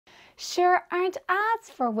Sure, aren't ads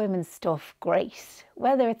for women's stuff great?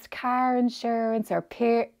 Whether it's car insurance or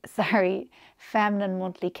feminine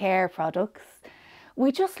monthly care products,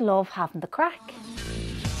 we just love having the crack.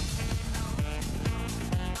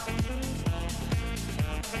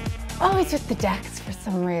 Always with the decks for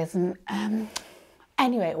some reason.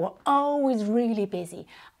 Anyway, we're always really busy,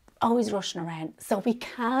 always rushing around, so we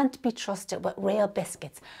can't be trusted with real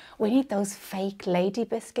biscuits. We need those fake lady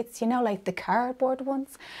biscuits, you know, like the cardboard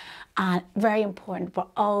ones. And very important, we're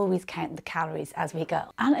always counting the calories as we go.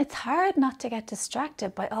 And it's hard not to get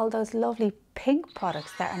distracted by all those lovely pink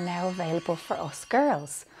products that are now available for us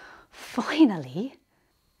girls. Finally.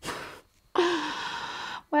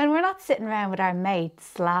 When we're not sitting around with our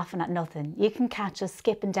mates laughing at nothing, you can catch us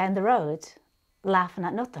skipping down the road, laughing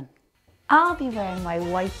at nothing. I'll be wearing my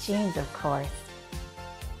white jeans, of course,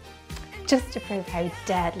 just to prove how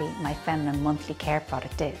deadly my feminine monthly care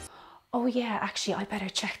product is. Oh yeah, actually, I better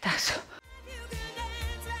check that.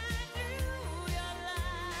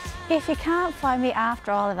 If you can't find me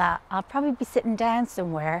after all of that, I'll probably be sitting down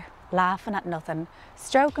somewhere, laughing at nothing,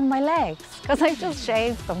 stroking my legs, because I've just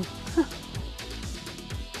shaved them.